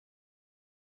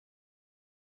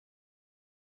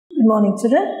Good morning,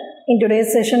 children. In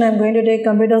today's session, I am going to take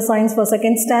computer science for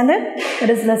 2nd standard. It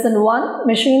is lesson 1,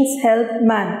 Machines Help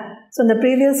Man. So in the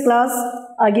previous class,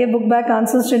 I gave book back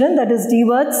answers, children, that is D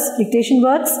words, dictation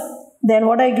words, then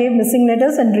what I gave missing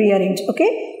letters and rearrange. Okay.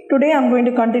 Today I am going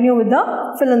to continue with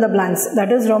the fill in the blanks.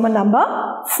 That is Roman number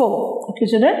 4. Okay,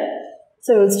 children.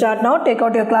 So we will start now. Take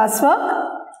out your classwork.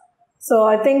 So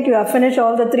I think you have finished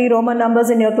all the 3 Roman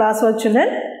numbers in your classwork, children.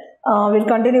 We'll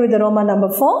continue with the Roman number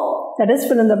 4. That is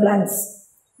fill in the blanks.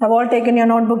 Have all taken your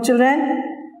notebook, children?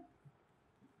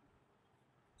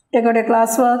 Take out your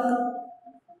classwork.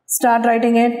 Start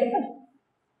writing it.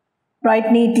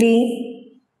 Write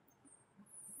neatly.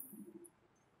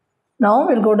 Now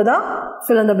we'll go to the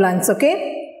fill in the blanks,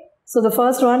 okay? So the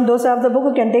first one, those who have the book,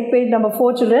 you can take page number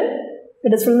 4, children.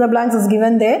 That is fill in the blanks is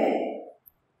given there.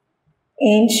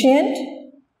 Ancient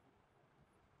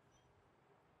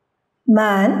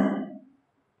man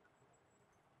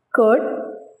could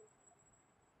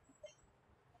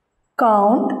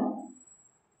count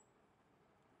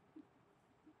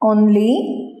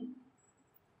only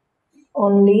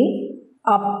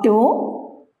up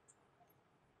to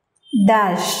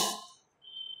dash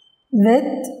with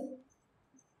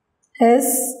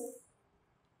his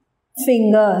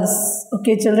fingers.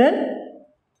 Okay, children.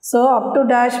 So up to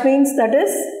dash means that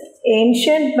is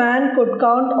ancient man could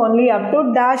count only up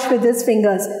to dash with his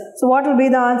fingers. So what will be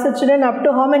the answer, children? Up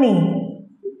to how many?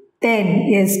 10.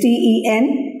 Yes,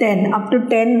 T-E-N, 10. Up to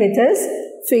 10 with his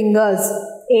fingers.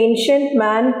 Ancient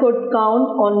man could count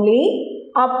only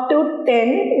up to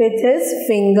 10 with his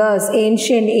fingers.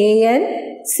 Ancient,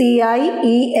 A-N-C-I-E-N-T,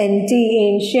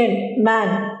 ancient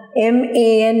man,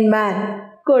 M-A-N, man.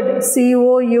 Could,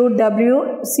 C-O-U-L-D,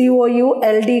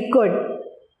 could.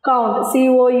 Count,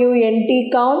 C-O-U-N-T,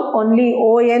 count, only,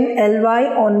 O-N-L-Y,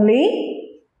 only,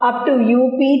 up to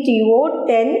U-P-T-O,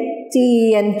 10,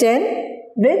 T-E-N, 10,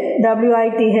 with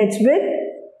W-I-T-H, with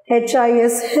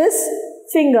H-I-S, his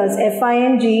fingers,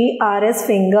 F-I-N-G-E-R-S,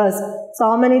 fingers. So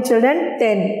how many children?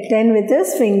 10. 10 with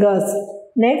his fingers.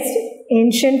 Next,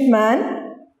 ancient man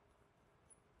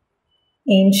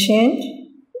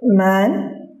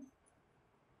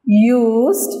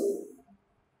used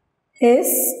his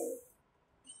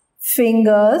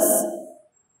fingers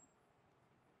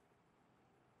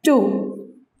to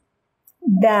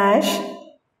dash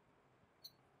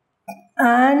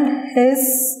and his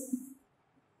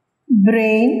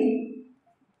brain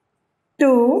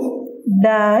to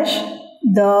dash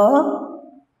the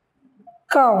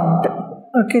count.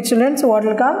 Okay, children, so what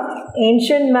will come?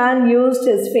 Ancient man used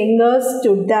his fingers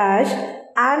to dash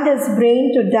and his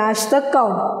brain to dash the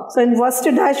count. So in first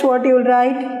dash, what you will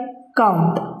write?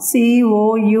 Count,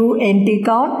 C-O-U-N-T,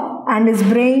 count, and his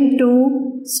brain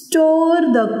to store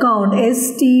the count,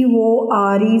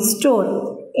 S-T-O-R-E,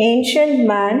 store. Ancient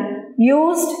man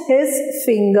used his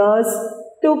fingers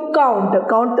to count,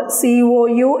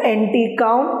 C-O-U-N-T,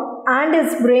 count, and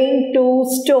his brain to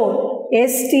store,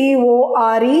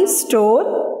 S-T-O-R-E, store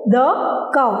the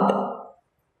count.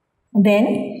 Then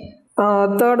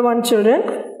third one, children,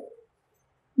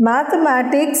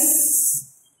 mathematics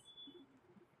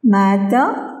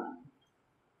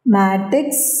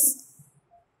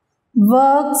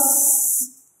works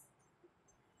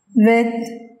with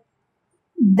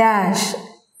dash,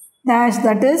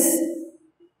 that is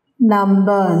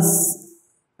numbers.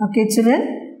 Okay, children,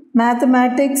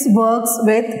 mathematics works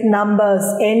with numbers,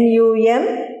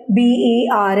 N-U-M-B-E-R-S,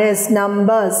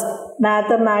 numbers.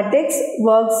 Mathematics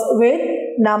works with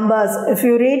numbers. If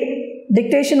you read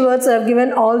dictation words, I have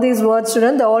given all these words,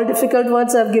 children, the all difficult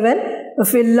words I have given.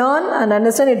 If you learn and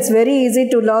understand, it's very easy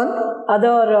to learn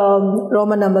other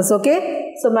Roman numbers,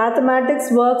 okay? So mathematics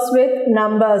works with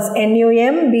numbers,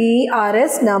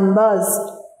 N-U-M-B-E-R-S, numbers.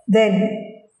 Then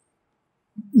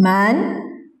man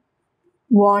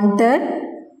wanted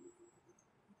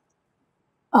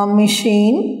a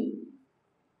machine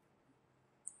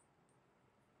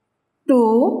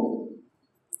to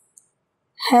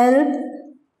help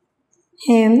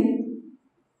him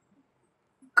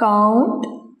count,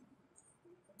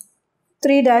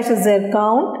 3 dashes there,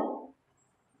 count,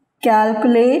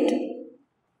 calculate,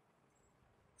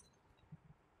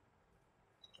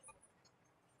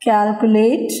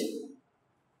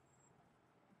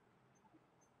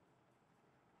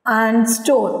 and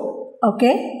store.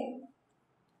 Okay,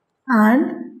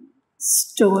 and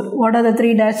store. What are the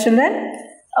 3 dash, children?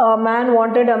 A man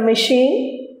wanted a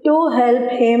machine to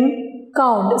help him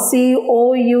count,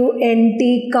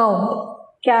 C-O-U-N-T, count.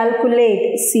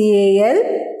 Calculate, C-A-L-C-U-L-A-T-E,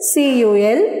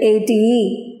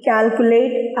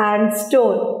 calculate and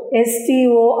store,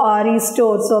 S-T-O-R-E,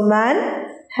 store. So man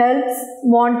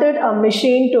wanted a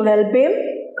machine to help him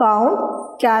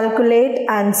count, calculate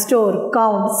and store.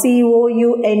 Count,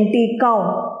 C-O-U-N-T,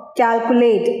 count.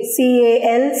 Calculate,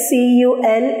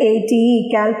 C-A-L-C-U-L-A-T-E,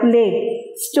 calculate.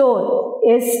 Store,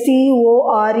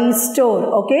 S-T-O-R-E, store.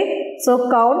 Okay, so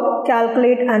count,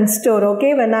 calculate and store.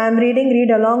 Okay, when I am reading,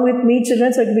 read along with me,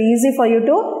 children, so it will be easy for you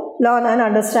to learn and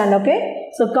understand. Okay,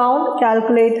 so count,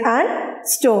 calculate and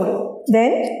store.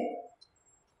 Then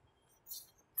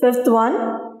fifth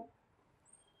one,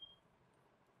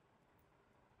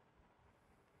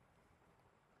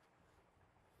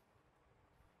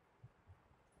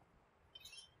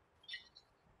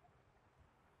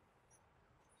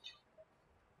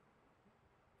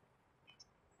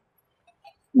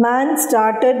 man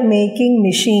started making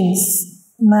machines.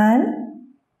 Man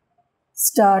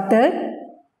started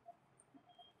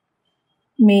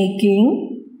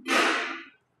making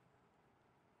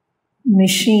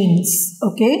machines.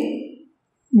 Okay,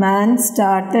 man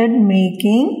started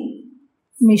making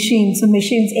machines. So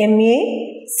machines,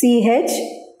 M-A-C-H-I-N-E-S,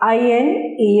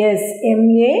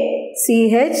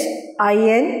 M-A-C-H-I-N-E-S,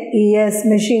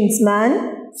 machines.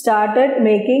 Man started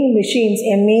making machines,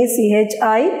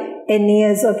 M-A-C-H-I-N-E-S.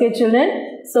 Okay, children,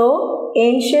 so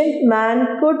ancient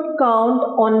man could count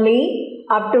only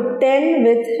up to 10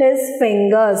 with his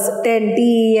fingers. 10,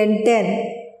 T-E-N,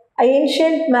 10.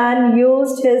 Ancient man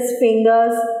used his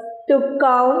fingers to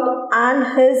count and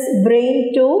his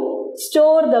brain to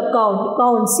store the count.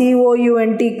 Count,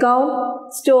 C-O-U-N-T,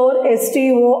 count. Store,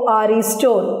 S-T-O-R-E,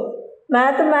 store.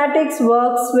 Mathematics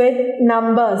works with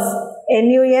numbers.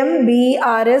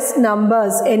 N-U-M-B-E-R-S,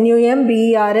 numbers.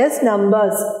 N-U-M-B-E-R-S,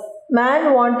 numbers.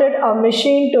 Man wanted a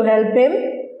machine to help him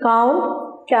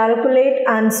count, calculate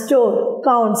and store.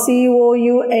 Count,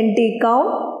 C-O-U-N-T,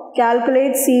 count.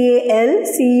 Calculate,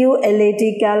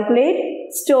 C-A-L-C-U-L-A-T,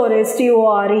 calculate. Store,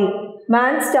 S-T-O-R-E.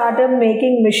 Man started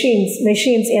making machines.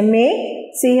 Machines,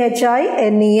 M-A-C-H-I-N-E-S.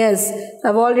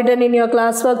 Have all written in your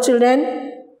classwork, children?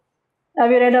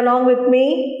 Have you read along with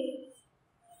me?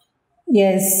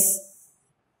 Yes.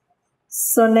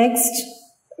 So next,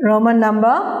 Roman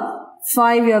number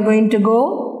 5 we are going to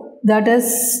go. That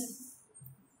is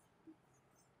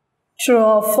true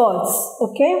or false.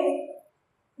 Okay.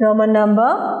 Roman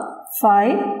number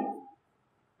 5,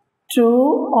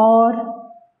 true or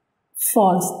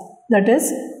false. That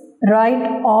is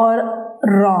right or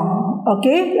wrong.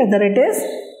 Okay, whether it is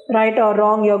right or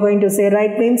wrong, you are going to say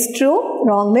right means true,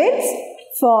 wrong means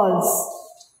false.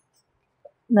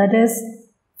 That is,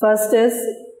 first is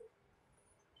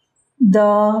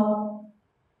the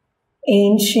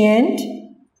ancient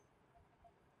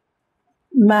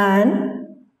man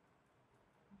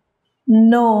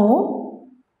know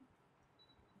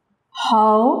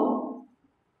how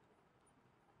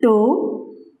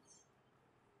to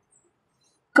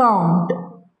count.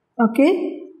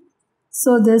 Okay,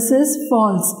 so this is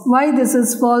false. Why this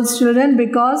is false, children?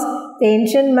 Because the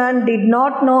ancient man did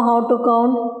not know how to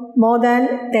count more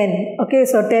than 10. Okay,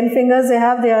 so 10 fingers they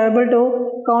have, they are able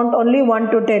to count only 1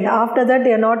 to 10. After that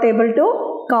they are not able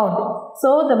to count.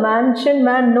 So the ancient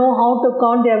man know how to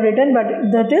count, they have written, but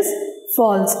that is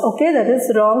false. Okay, that is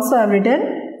wrong, so I have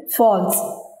written false.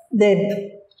 Then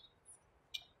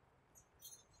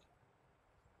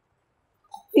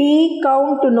we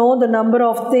count to know the number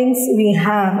of things we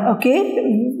have.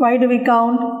 Okay, why do we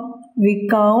count? We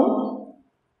count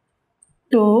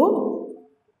to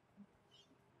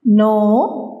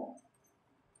know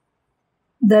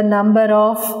the number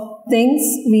of things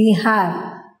we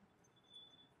have.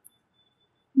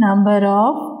 Number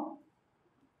of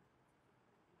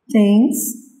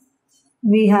things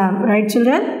we have. Right,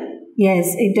 children?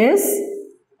 Yes, it is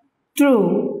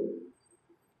true.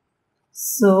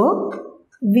 So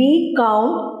we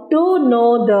count to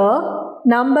know the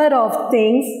number of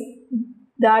things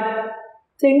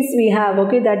we have.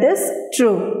 Okay, that is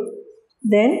true.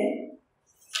 Then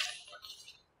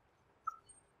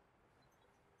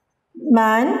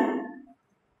man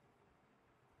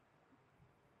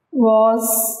was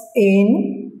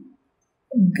in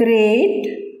great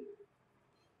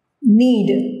need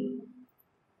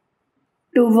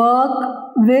to work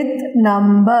with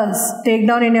numbers. Take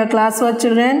down in your classwork,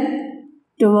 children.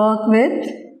 To work with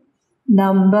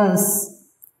numbers.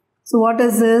 So what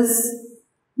is this?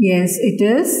 Yes, it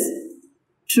is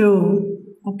true.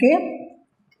 Okay.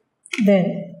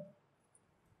 Then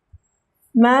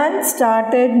man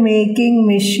started making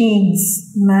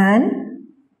machines. Man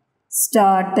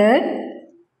started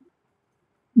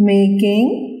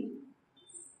making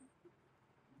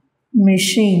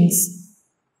machines.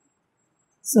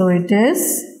 So it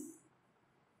is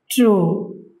true.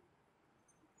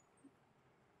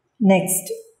 Next,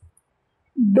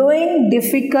 doing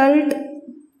difficult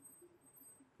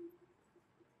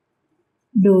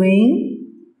doing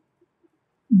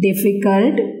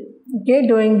difficult, okay,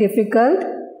 doing difficult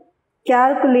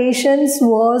calculations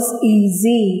was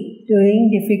easy. Doing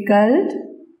difficult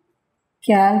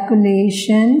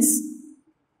calculations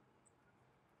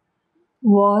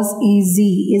was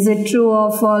easy. Is it true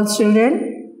or false,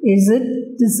 children?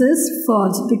 This is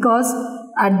false, because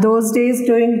at those days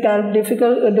doing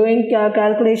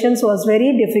calculations was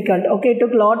very difficult. Okay, it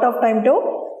took a lot of time to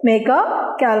make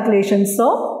a calculation.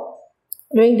 So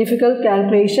doing difficult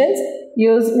calculations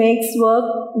makes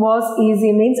work was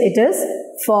easy means it is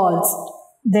false.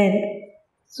 Then,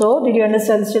 so did you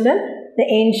understand, children? The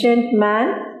ancient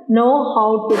man know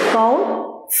how to count.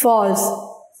 False.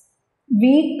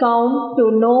 We count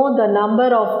to know the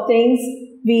number of things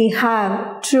we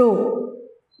have. True.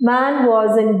 Man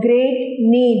was in great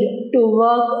need to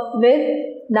work with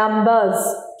numbers.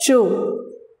 True.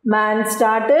 Man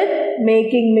started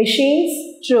making machines.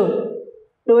 True.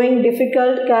 Doing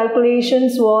difficult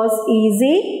calculations was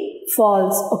easy.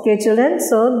 False. Okay, children.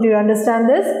 So, do you understand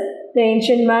this? The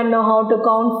ancient man know how to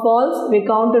count. False. We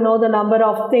count to know the number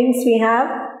of things we have.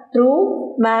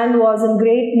 True. Man was in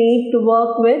great need to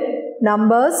work with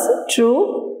numbers.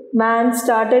 True. Man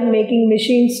started making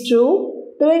machines. True.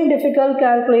 Doing difficult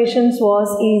calculations was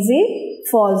easy.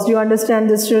 False. Do you understand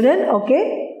this, children?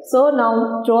 Okay. So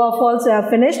now true or false you have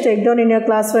finished. Take down in your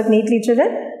classwork neatly, children.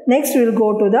 Next we will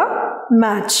go to the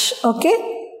match. Okay.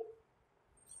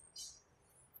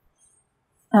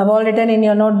 I have all written in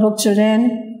your notebook,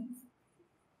 children.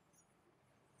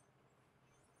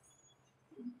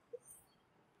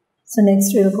 So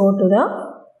next we will go to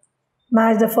the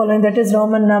match the following. That is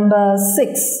Roman number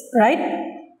 6, right?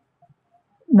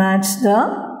 Match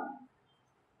the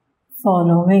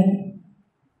following.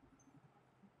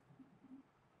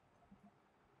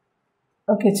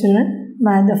 Okay, children,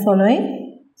 match the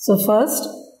following. So first,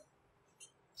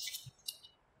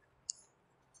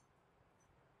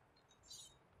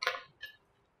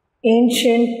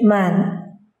 ancient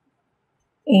man.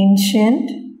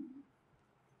 Ancient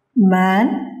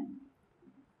man.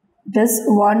 It is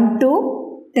 1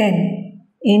 to 10.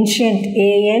 Ancient,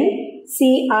 A-N-C-I-E-N-T,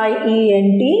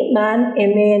 man,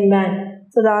 M-A-N, man.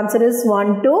 So the answer is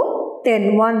 1 to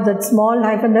 10. 1, that small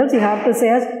hyphen there, you have to say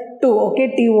as 2,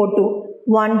 okay, T-O-2.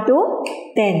 1 to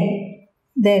 10.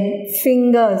 Then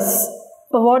fingers.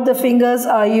 For what the fingers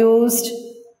are used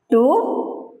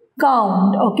to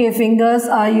count. Okay, fingers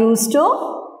are used to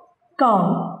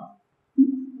count.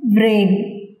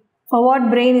 Brain. For what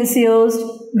brain is used?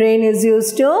 Brain is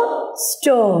used to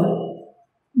store.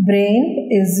 Brain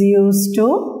is used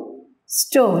to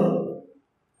store.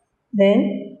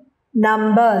 Then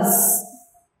numbers.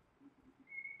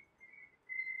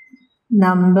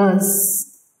 Numbers.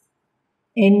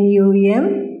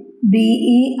 N-U-M-B-E-R-S.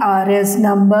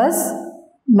 Numbers.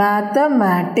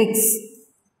 Mathematics.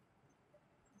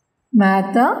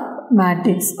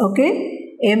 Mathematics. Okay.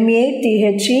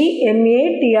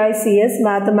 M-A-T-H-E-M-A-T-I-C-S.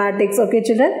 Mathematics. Okay,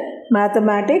 children.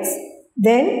 Mathematics.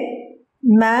 Then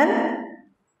man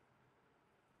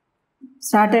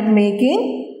started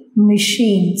making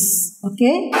machines.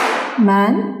 Okay.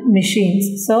 Man,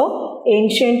 machines. So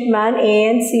ancient man,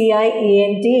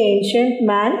 A-N-C-I-E-N-T. Ancient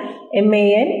man,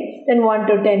 M-A-N. Then 1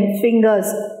 to 10.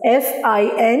 Fingers.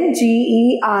 F-I-N-G-E-R-S.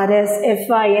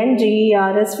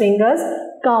 F-I-N-G-E-R-S. Fingers.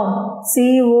 Count.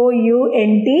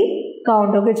 C-O-U-N-T.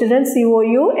 Count. Okay, children.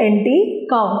 C-O-U-N-T.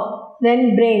 Count.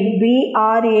 Then brain.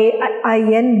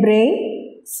 B-R-A-I-N. Brain.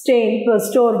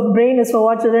 Store. Brain is for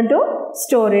what, children? To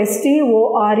store.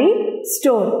 S-T-O-R-E.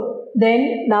 Store.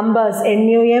 Then numbers.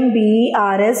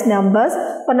 N-U-M-B-E-R-S. Numbers.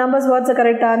 For numbers, what's the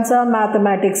correct answer?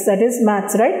 Mathematics. That is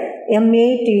maths, right?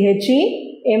 M-A-T-H-E.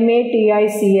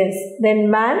 M-A-T-I-C-S. Then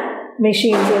man.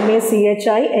 Machines.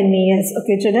 M-A-C-H-I-N-E-S.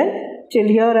 Okay, children. Till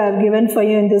here I have given for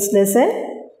you in this lesson.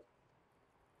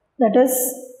 That is,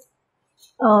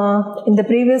 in the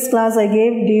previous class I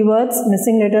gave D words,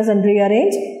 missing letters and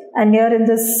rearrange. And here in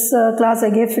this class I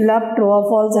gave fill up, true or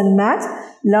false and match.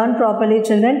 Learn properly,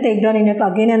 children. Take down in your,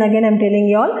 again and again I am telling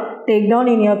you all, take down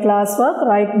in your classwork,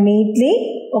 write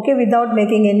neatly, okay, without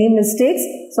making any mistakes.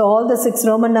 So all the 6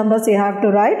 Roman numbers you have to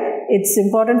write. It's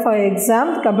important for your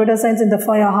exam, computer science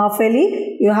for your half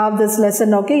yearly. You have this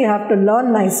lesson, okay, you have to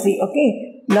learn nicely,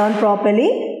 okay. Learn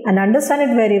properly and understand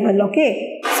it very well,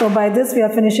 okay. So by this we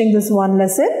are finishing this one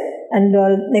lesson, and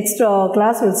next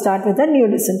class will start with a new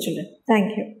lesson, children.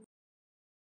 Thank you.